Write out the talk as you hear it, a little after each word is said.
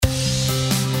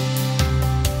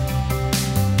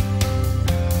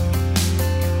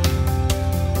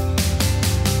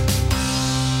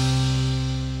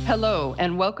Hello,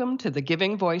 and welcome to the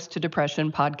Giving Voice to Depression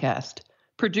podcast,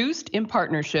 produced in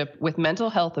partnership with Mental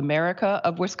Health America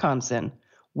of Wisconsin.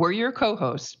 We're your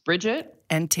co-hosts, Bridget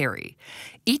and Terry.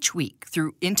 Each week,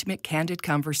 through intimate, candid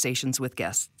conversations with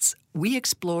guests, we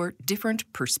explore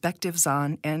different perspectives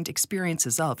on and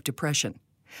experiences of depression.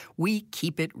 We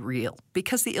keep it real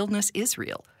because the illness is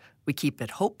real. We keep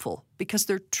it hopeful because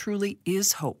there truly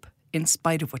is hope, in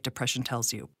spite of what depression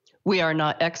tells you. We are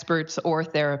not experts or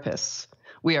therapists.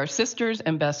 We are sisters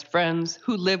and best friends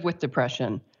who live with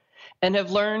depression and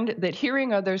have learned that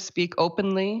hearing others speak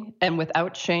openly and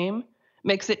without shame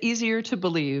makes it easier to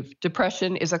believe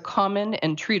depression is a common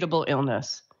and treatable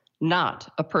illness,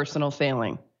 not a personal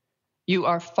failing. You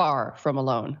are far from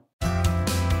alone.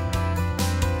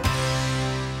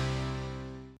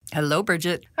 Hello,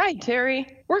 Bridget. Hi, Terry.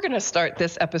 We're going to start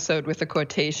this episode with a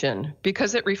quotation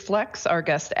because it reflects our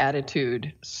guest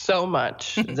attitude so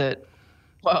much that,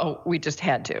 well, we just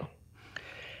had to.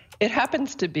 It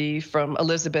happens to be from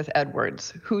Elizabeth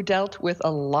Edwards, who dealt with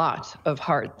a lot of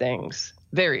hard things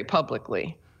very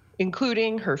publicly,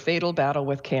 including her fatal battle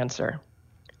with cancer.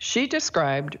 She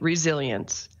described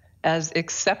resilience as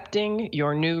accepting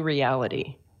your new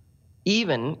reality,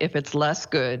 even if it's less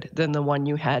good than the one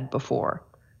you had before.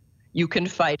 You can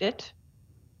fight it.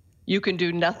 You can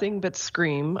do nothing but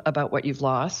scream about what you've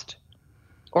lost,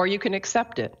 or you can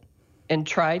accept it and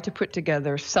try to put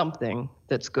together something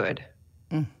that's good.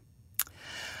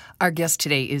 Our guest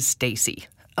today is Stacy,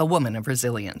 a woman of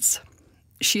resilience.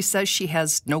 She says she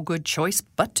has no good choice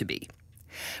but to be.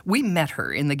 We met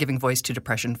her in the Giving Voice to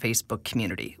Depression Facebook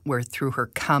community, where through her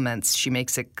comments she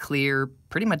makes it clear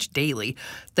pretty much daily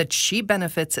that she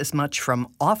benefits as much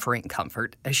from offering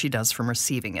comfort as she does from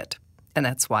receiving it. And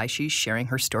that's why she's sharing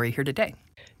her story here today.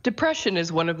 Depression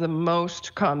is one of the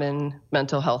most common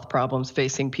mental health problems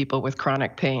facing people with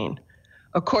chronic pain.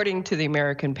 According to the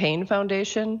American Pain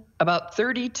Foundation, about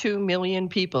 32 million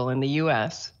people in the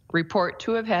U.S. report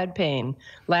to have had pain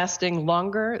lasting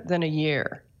longer than a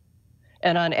year.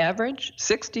 And on average,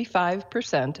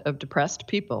 65% of depressed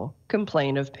people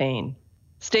complain of pain.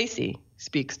 Stacy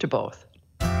speaks to both.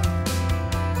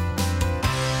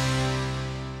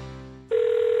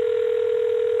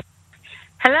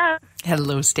 Hello.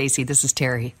 Hello, Stacy. This is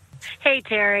Terry. Hey,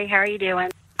 Terry. How are you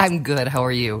doing? I'm good. How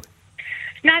are you?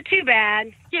 Not too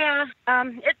bad. Yeah.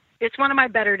 It's one of my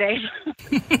better days.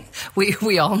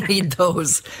 We all need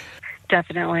those.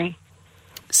 Definitely.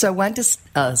 So I want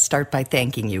to start by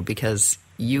thanking you because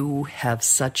you have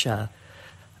such a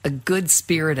good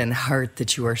spirit and heart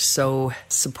that you are so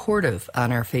supportive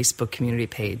on our Facebook community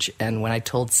page. And when I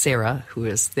told Sarah, who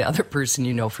is the other person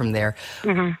you know from there,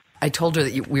 I told her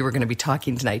that we were going to be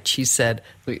talking tonight. She said,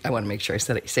 I want to make sure I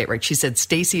say it right. She said,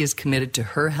 Stacy is committed to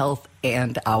her health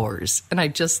and ours. And I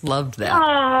just loved that.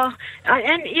 Oh,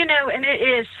 and it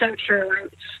is so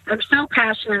true. I'm so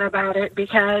passionate about it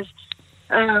because,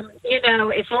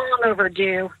 it's long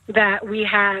overdue that we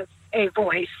have a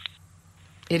voice.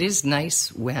 It is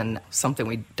nice when something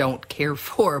we don't care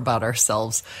for about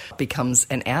ourselves becomes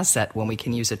an asset when we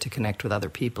can use it to connect with other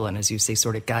people and, as you say,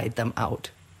 sort of guide them out.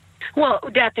 Well,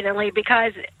 definitely,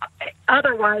 because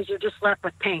otherwise you're just left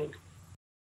with pain.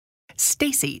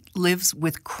 Stacy lives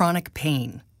with chronic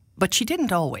pain, but she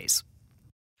didn't always.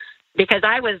 Because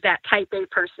I was that type A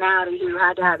personality who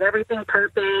had to have everything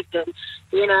perfect and,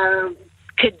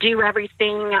 could do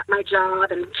everything at my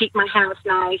job and keep my house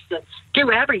nice and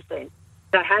do everything.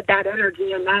 I had that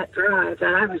energy and that drive,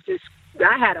 and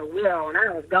I had a will, and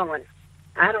I was going.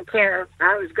 I don't care.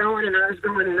 I was going, and I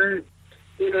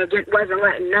wasn't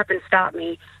letting nothing stop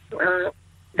me.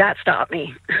 That stopped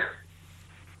me.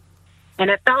 And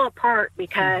it fell apart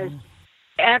because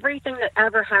everything that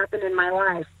ever happened in my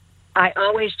life, I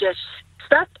always just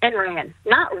stuck and ran.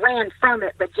 Not ran from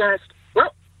it, but just,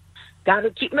 got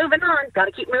to keep moving on, got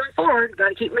to keep moving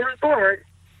forward.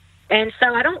 And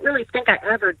so I don't really think I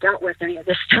ever dealt with any of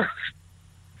this stuff.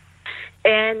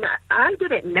 And I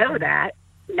didn't know that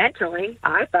mentally.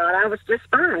 I thought I was just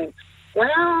fine.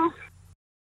 Well,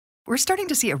 we're starting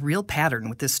to see a real pattern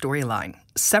with this storyline.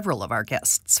 Several of our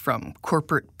guests, from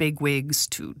corporate bigwigs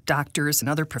to doctors and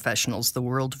other professionals the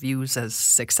world views as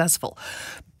successful,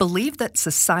 believe that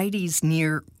society's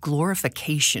near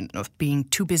glorification of being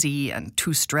too busy and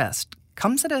too stressed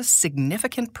comes at a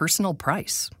significant personal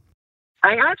price.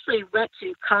 I actually went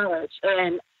to college,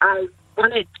 and I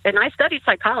studied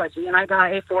psychology, and I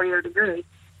got a 4-year degree,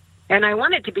 and I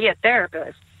wanted to be a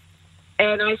therapist.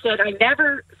 And I said, I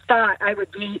never thought I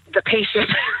would be the patient.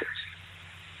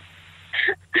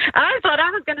 I thought I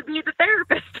was going to be the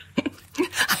therapist.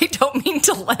 I don't mean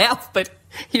to laugh, but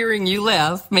Hearing you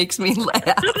laugh makes me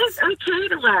laugh. It is okay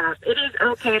to laugh. It is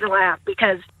okay to laugh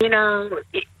because,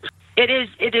 it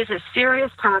is a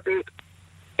serious topic,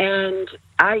 and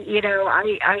I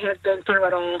have been through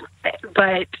it all,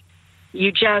 but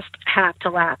you just have to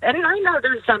laugh. And I know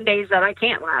there's some days that I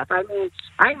can't laugh. I mean,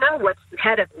 I know what's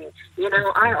ahead of me.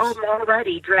 I'm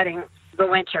already dreading the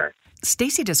winter.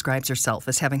 Stacy describes herself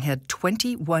as having had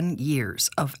 21 years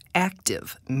of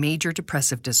active major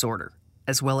depressive disorder,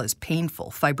 as well as painful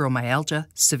fibromyalgia,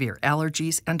 severe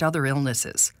allergies, and other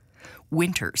illnesses.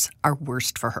 Winters are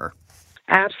worst for her.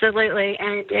 Absolutely,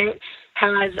 and it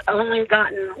has only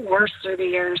gotten worse through the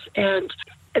years. And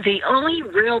the only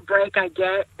real break I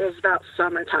get is about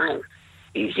summertime.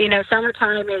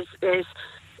 Summertime is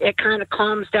it kind of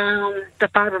calms down the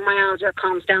fibromyalgia,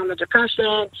 calms down the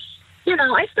depression.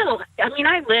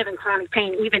 I live in chronic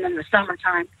pain even in the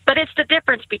summertime, but it's the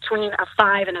difference between a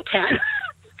 5 and a 10.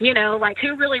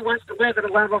 Who really wants to live at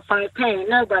a level 5 pain?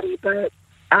 Nobody, but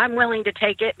I'm willing to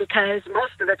take it because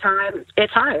most of the time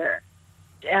it's higher.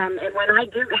 And when I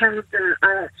do have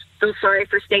the so sorry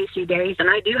for Stacy days, and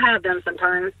I do have them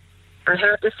sometimes, I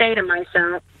have to say to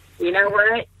myself, you know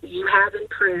what? You have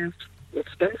improved.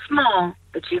 It's been small,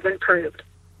 but you've improved.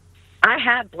 I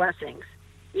have blessings,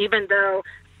 even though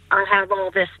I have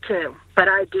all this too, but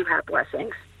I do have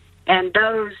blessings. And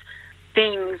those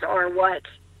things are what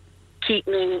keep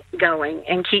me going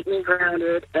and keep me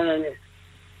grounded. And,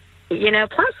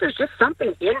 plus there's just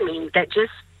something in me that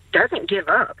just doesn't give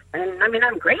up. And,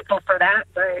 I'm grateful for that,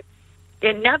 but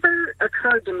it never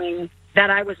occurred to me that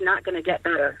I was not going to get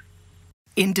better.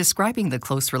 In describing the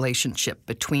close relationship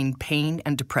between pain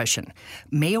and depression,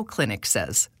 Mayo Clinic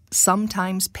says,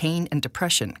 sometimes pain and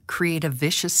depression create a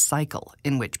vicious cycle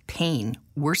in which pain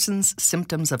worsens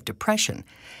symptoms of depression,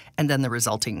 and then the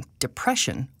resulting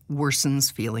depression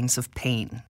worsens feelings of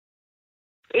pain.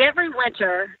 Every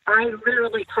winter, I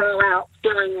literally crawl out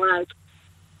feeling like,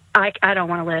 I don't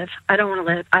want to live. I don't want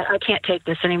to live. I can't take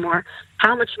this anymore.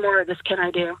 How much more of this can I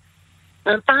do?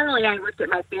 And finally, I looked at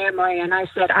my family and I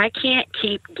said, I can't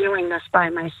keep doing this by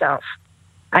myself.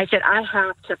 I said, I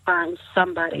have to find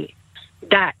somebody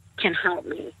that can help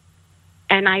me.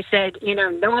 And I said,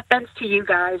 no offense to you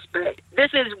guys, but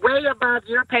this is way above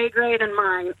your pay grade and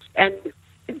mine. And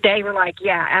they were like,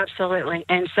 yeah, absolutely.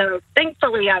 And so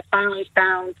thankfully, I finally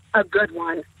found a good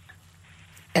one.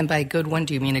 And by good one,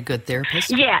 do you mean a good therapist?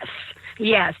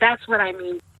 Yes, that's what I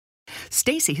mean.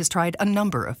 Stacy has tried a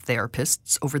number of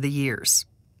therapists over the years.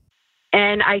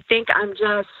 And I think I'm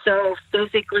just so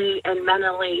physically and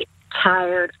mentally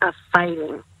tired of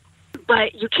fighting.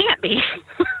 But you can't be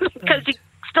because you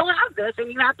still have this and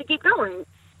you have to keep going.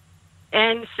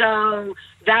 And so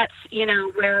that's,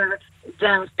 where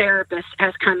the therapist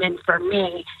has come in for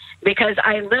me, because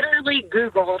I literally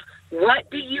Googled, what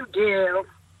do you do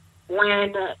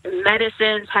when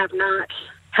medicines have not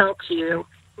helped you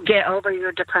get over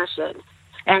your depression?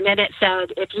 And then it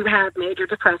said, if you have major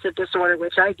depressive disorder,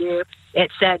 which I do,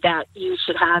 it said that you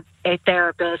should have a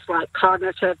therapist, like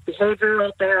cognitive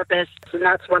behavioral therapist, and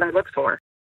that's what I look for.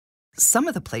 Some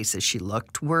of the places she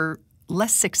looked were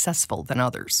less successful than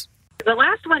others. The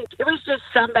last one, it was just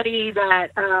somebody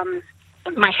that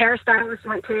my hairstylist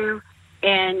went to,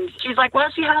 and she's like, well,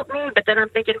 she helped me, but then I'm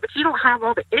thinking, but you don't have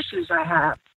all the issues I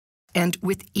have. And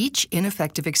with each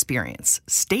ineffective experience,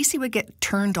 Stacy would get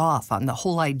turned off on the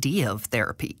whole idea of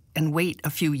therapy and wait a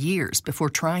few years before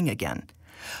trying again.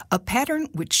 A pattern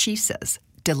which she says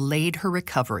delayed her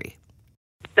recovery.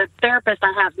 The therapist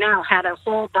I have now had a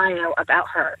whole bio about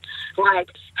her, like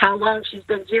how long she's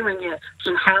been doing it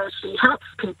and how she helps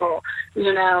people,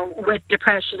 with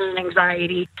depression and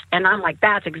anxiety. And I'm like,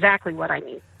 that's exactly what I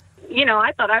need.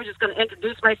 I thought I was just going to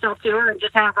introduce myself to her and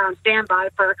just have her on standby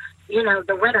for,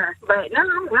 the winter. But no,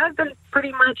 I've been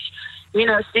pretty much,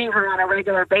 seeing her on a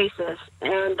regular basis.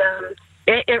 And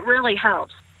it really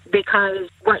helps, because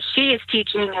what she is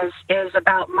teaching is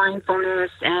about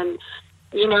mindfulness and,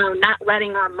 not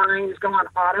letting our minds go on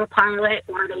autopilot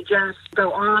where they just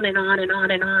go on and on and on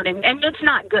and on. And it's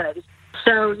not good.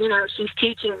 So, she's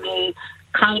teaching me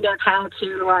kind of how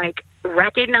to,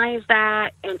 recognize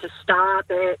that and to stop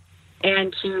it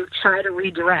and to try to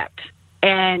redirect.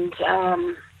 And,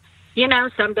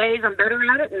 some days I'm better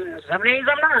at it and some days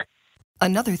I'm not.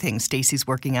 Another thing Stacy's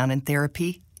working on in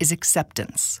therapy is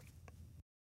acceptance.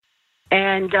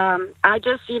 And I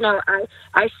just,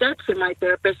 I said to my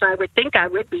therapist, I would think I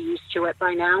would be used to it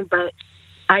by now, but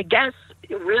I guess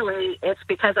really it's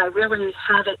because I really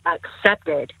haven't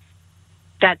accepted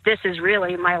that this is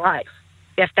really my life,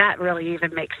 if that really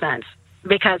even makes sense.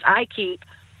 Because I keep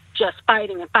just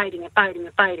fighting and fighting and fighting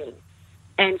and fighting.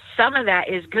 And some of that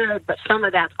is good, but some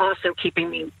of that's also keeping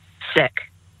me sick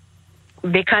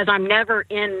because I'm never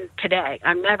in today.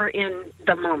 I'm never in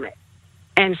the moment.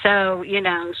 And so,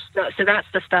 so that's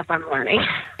the stuff I'm learning.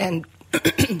 And,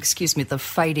 excuse me, the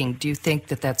fighting, do you think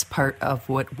that that's part of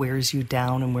what wears you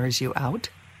down and wears you out?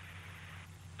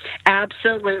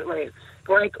 Absolutely.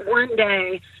 Like one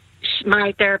day,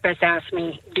 my therapist asked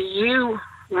me, do you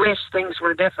wish things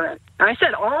were different? I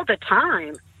said, all the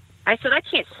time. I said, I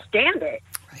can't stand it.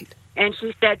 Right. And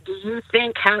she said, do you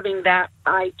think having that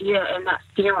idea and that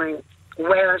feeling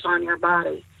wears on your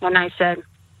body? And I said,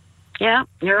 yeah,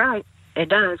 you're right. It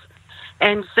does.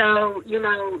 And so,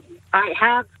 I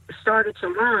have started to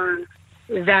learn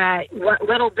that what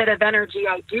little bit of energy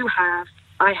I do have,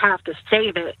 I have to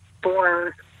save it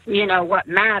for, what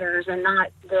matters and not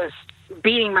this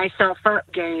beating myself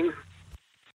up game.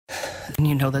 And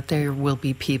you know that there will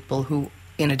be people who,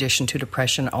 in addition to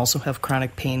depression, also have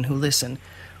chronic pain who listen.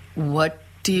 What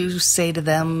do you say to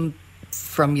them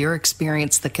from your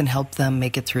experience that can help them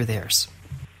make it through theirs?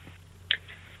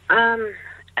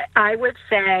 I would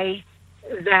say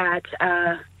that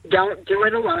don't do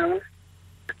it alone.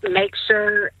 Make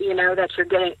sure, that you're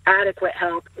getting adequate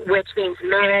help, which means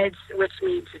meds, which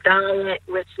means diet,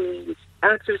 which means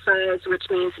exercise, which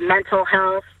means mental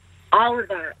health, all of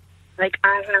that. Like,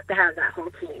 I have to have that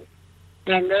whole team.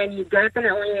 And then you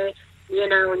definitely,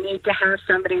 need to have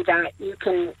somebody that you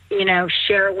can,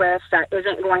 share with that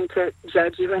isn't going to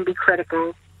judge you and be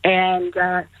critical. And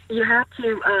you have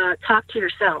to talk to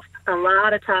yourself, a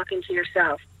lot of talking to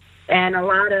yourself, and a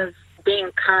lot of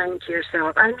being kind to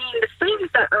yourself. I mean, the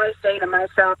things that I say to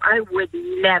myself, I would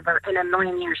never in a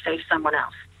million years say to someone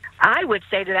else. I would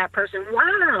say to that person,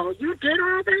 wow, you did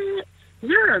all that?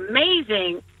 You're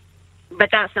amazing. But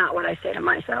that's not what I say to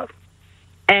myself.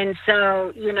 And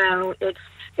so,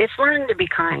 it's learning to be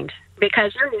kind,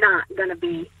 because you're not going to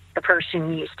be the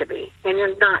person you used to be, and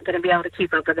you're not going to be able to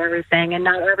keep up with everything, and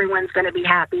not everyone's going to be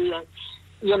happy, and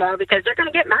because they're going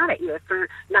to get mad at you for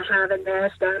not having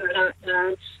this, that, or that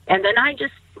done. And then I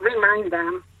just remind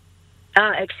them,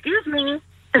 excuse me,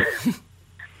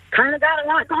 kind of got a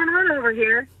lot going on over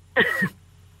here.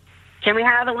 Can we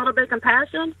have a little bit of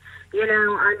compassion?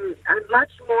 I'm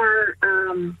much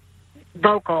more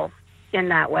vocal in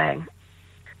that way.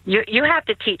 You have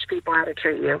to teach people how to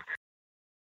treat you.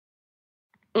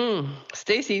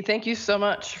 Stacy, thank you so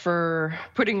much for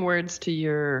putting words to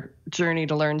your journey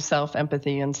to learn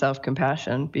self-empathy and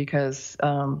self-compassion, because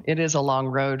it is a long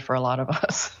road for a lot of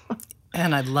us.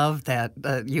 And I love that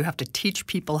you have to teach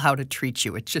people how to treat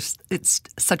you. It's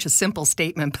such a simple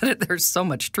statement, but there's so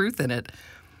much truth in it.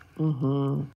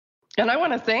 Mm-hmm. And I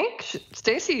want to thank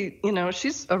Stacy.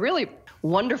 She's a really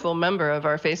wonderful member of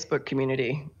our Facebook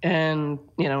community. And,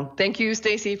 thank you,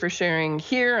 Stacy, for sharing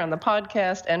here on the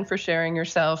podcast and for sharing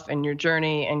yourself and your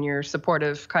journey and your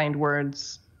supportive, kind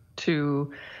words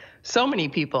to so many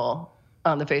people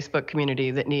on the Facebook community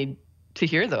that need to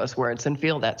hear those words and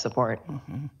feel that support.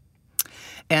 Mm-hmm.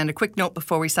 And a quick note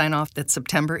before we sign off that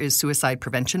September is Suicide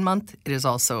Prevention Month. It is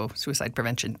also Suicide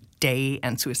Prevention Day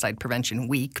and Suicide Prevention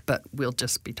Week, but we'll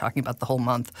just be talking about the whole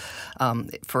month.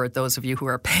 For those of you who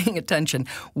are paying attention,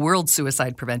 World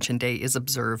Suicide Prevention Day is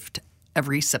observed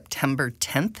every September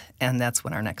 10th, and that's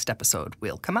when our next episode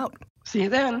will come out. See you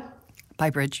then.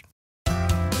 Bye, Bridge.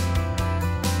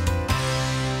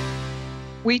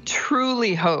 We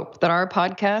truly hope that our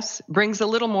podcast brings a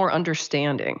little more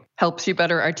understanding, helps you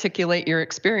better articulate your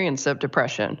experience of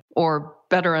depression, or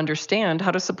better understand how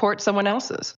to support someone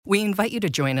else's. We invite you to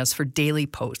join us for daily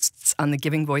posts on the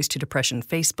Giving Voice to Depression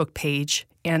Facebook page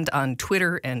and on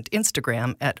Twitter and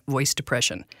Instagram at Voice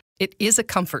Depression. It is a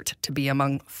comfort to be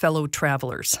among fellow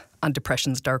travelers on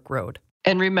depression's dark road.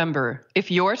 And remember,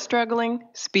 if you're struggling,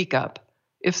 speak up.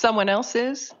 If someone else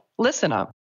is, listen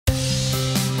up.